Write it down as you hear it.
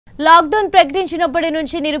Lockdown ప్రకటించినప్పటి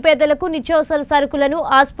నుంచి నిరుపేదలకు నిత్యావసర సరుకులను,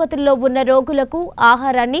 ఆసుపత్రుల్లో ఉన్న రోగులకు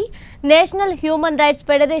ఆహారాన్ని national human rights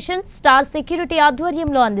federation star security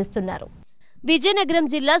ఆధ్వర్యంలో అందిస్తున్నారు. విజయనగరం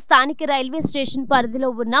జిల్లా స్థానిక రైల్వే స్టేషన్ పరిధిలో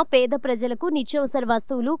ఉన్న పేద ప్రజలకు నిత్యావసర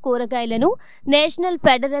వస్తువులు, కూరగాయలను నేషనల్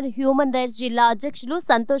ఫెడరల్ హ్యూమన్ రైట్స్ జిల్లా అధ్యక్షులు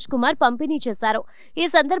సంతోష్ కుమార్ పంపిణీ చేశారు. ఈ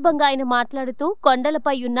సందర్భంగా ఆయన మాట్లాడుతూ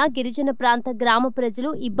కొండలపై ఉన్న గిరిజన ప్రాంత గ్రామ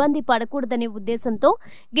ప్రజలు ఇబ్బంది పడకూడదనే ఉద్దేశంతో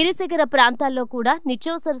గిరిశిఖర ప్రాంతాల్లో కూడా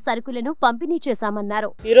నిత్యావసర సరుకులను పంపిణీ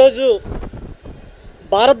చేశామన్నారు. ఈరోజు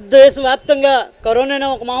భారతదేశ వ్యాప్తంగా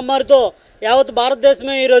కరోనా ఒక మహమ్మారితో యావత్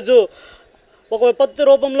భారతదేశమే ఈరోజు ఒక విపత్తు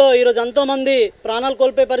రూపంలో ఈరోజు ఎంతోమంది ప్రాణాలు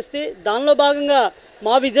కోల్పోయే పరిస్థితి. దానిలో భాగంగా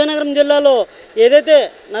మా విజయనగరం జిల్లాలో ఏదైతే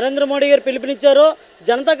నరేంద్ర మోడీ గారు పిలుపునిచ్చారో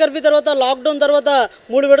జనతా కర్ఫ్యూ తర్వాత లాక్డౌన్ తర్వాత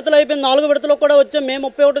 3 విడతలు అయిపోయింది, 4 విడతలు కూడా వచ్చాం. మే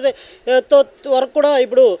 31 వరకు కూడా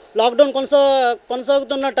ఇప్పుడు లాక్డౌన్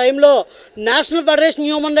కొనసాగుతున్న టైంలో నేషనల్ ఫెడరేషన్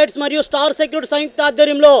హ్యూమన్ రైట్స్ మరియు స్టార్ సెక్యూరిటీ సంయుక్త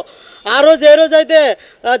ఆధ్వర్యంలో ఆ రోజు ఏ రోజు అయితే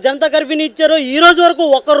జనతా కర్ఫ్యూని ఇచ్చారో ఈ రోజు వరకు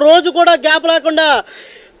ఒక రోజు కూడా గ్యాప్ లేకుండా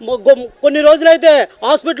కొన్ని రోజులైతే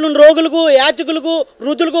హాస్పిటల్ రోగులకు, యాచకులకు,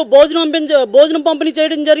 వృద్ధులకు భోజనం పంపిణీ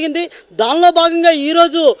చేయడం జరిగింది. దానిలో భాగంగా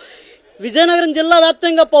ఈరోజు విజయనగరం జిల్లా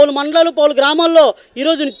వ్యాప్తంగా పలు మండలాలు, పలు గ్రామాల్లో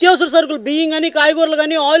ఈరోజు నిత్యావసర సరుకులు, బియ్యం కానీ, కాయగూరలు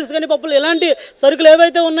కానీ, ఆయిల్స్ కానీ, పప్పులు ఇలాంటి సరుకులు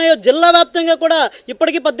ఏవైతే ఉన్నాయో జిల్లా వ్యాప్తంగా కూడా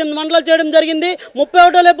ఇప్పటికీ 18 మండలాలు చేయడం జరిగింది.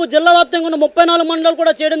 31 లేపు జిల్లా వ్యాప్తంగా ఉన్న 34 మండలాలు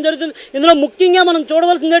కూడా చేయడం జరుగుతుంది. ఇందులో ముఖ్యంగా మనం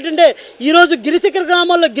చూడవలసింది ఏంటంటే ఈరోజు గిరిశిఖర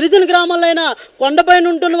గ్రామాల్లో, గిరిజన గ్రామాల్లో అయినా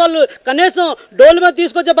కొండపైన ఉంటున్న వాళ్ళు కనీసం డోలు మీద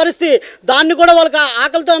తీసుకొచ్చే పరిస్థితి. దాన్ని కూడా వాళ్ళకి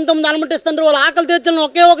ఆకలితో ఎంతమంది అలమటిస్తుంటారు. వాళ్ళ ఆకలి తీర్చాలని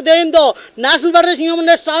ఒకే ఒక ధ్యేయంతో national federation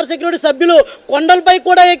human rights star security సభ్యులు కొండలపై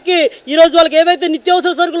కూడా ఎక్కి ఈరోజు వాళ్ళకి ఏవైతే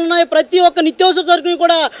నిత్యావసర సరుకులు ఉన్నాయో ప్రతి ఒక్క నిత్యావసర సరుకుని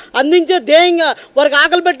కూడా అందించే ధ్యేయంగా, వారికి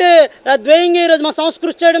ఆకలి పెట్టే ధ్యేయంగా ఈరోజు మా సంస్థ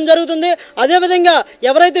కృషి చేయడం జరుగుతుంది. అదేవిధంగా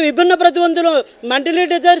ఎవరైతే విభిన్న ప్రతిబంధులు, మెంటలీ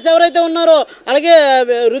డిజైర్స్ ఎవరైతే ఉన్నారో, అలాగే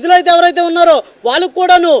వృద్ధులైతే ఎవరైతే ఉన్నారో వాళ్ళకు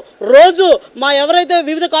కూడాను రోజు మా ఎవరైతే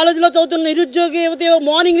వివిధ కాలేజీలో చదువుతున్న నిరుద్యోగి యువతి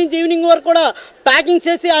మార్నింగ్ నుంచి ఈవినింగ్ వరకు కూడా ప్యాకింగ్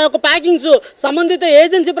చేసి ఆ యొక్క ప్యాకింగ్స్ సంబంధిత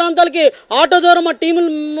ఏజెన్సీ ప్రాంతాలకి ఆటో ద్వారా మా టీములు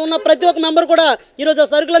ఉన్న ప్రతి ఒక్క మెంబర్ కూడా ఈరోజు ఆ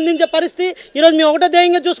సరుకులు అందించే పరిస్థితి. ఈరోజు మేము ఒకటే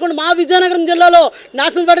ధ్యేయంగా చూసుకోండి, మా విజయనగరం జిల్లాలో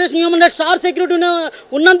national federation human rights star security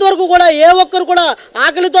ఉన్నంత వరకు కూడా ఏ ఒక్కరు కూడా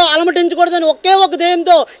ఆకలితో అలమటించకూడదని ఒకే ఒక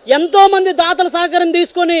ధ్యేయంతో ఎంతోమంది దాతల సహకారం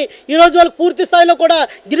తీసుకొని ఈరోజు వాళ్ళకి పూర్తి స్థాయిలో కూడా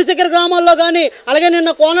గిరిశిఖర గ్రామాల్లో కానీ, అలాగే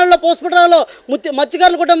నిన్న కోనల్లో పోస్పిటల్లో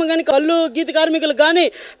మత్స్యకారుల కుటుంబం కానీ, కళ్ళు గీత కార్మికులు కానీ,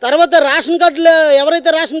 తర్వాత రేషన్ కార్డులు ఎవరైతే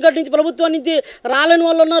రేషన్ కార్డు నుంచి ప్రభుత్వం నుంచి రాలేని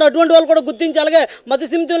వాళ్ళు ఉన్నారో అటువంటి వాళ్ళు కూడా గుర్తించి, అలాగే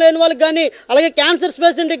మతిస్థిమితం లేని వాళ్ళకి కానీ, అలాగే క్యాన్సర్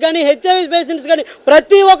పేషెంట్కి కానీ, హెచ్ఐవి పేషెంట్స్ కానీ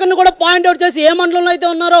ప్రతి ఒక్కరిని కూడా పాయింట్అవుట్ చేసి ఏ మండలంలో అయితే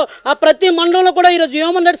ఉన్నారో ఆ ప్రతి మండలంలో కూడా ఈరోజు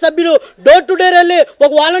హ్యూమన్ రైట్స్ సభ్యులు డోర్ టు డోర్ వెళ్ళి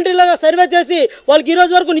ఒక వాలంటీర్లాగా సర్వే చేసి వాళ్ళకి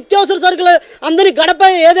ఈరోజు వరకు నిత్యావసర సరుకులు అందరి గడప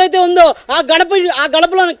ఏదైతే ఉందో ఆ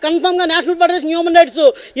గడపలో కన్ఫర్మ్గా నేషనల్ ఫెడరేషన్ హ్యూమన్ రైట్స్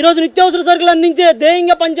ఈరోజు నిత్యావసర సరుకులు అందించే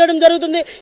ధ్యేయంగా పనిచేయడం జరుగుతుంది.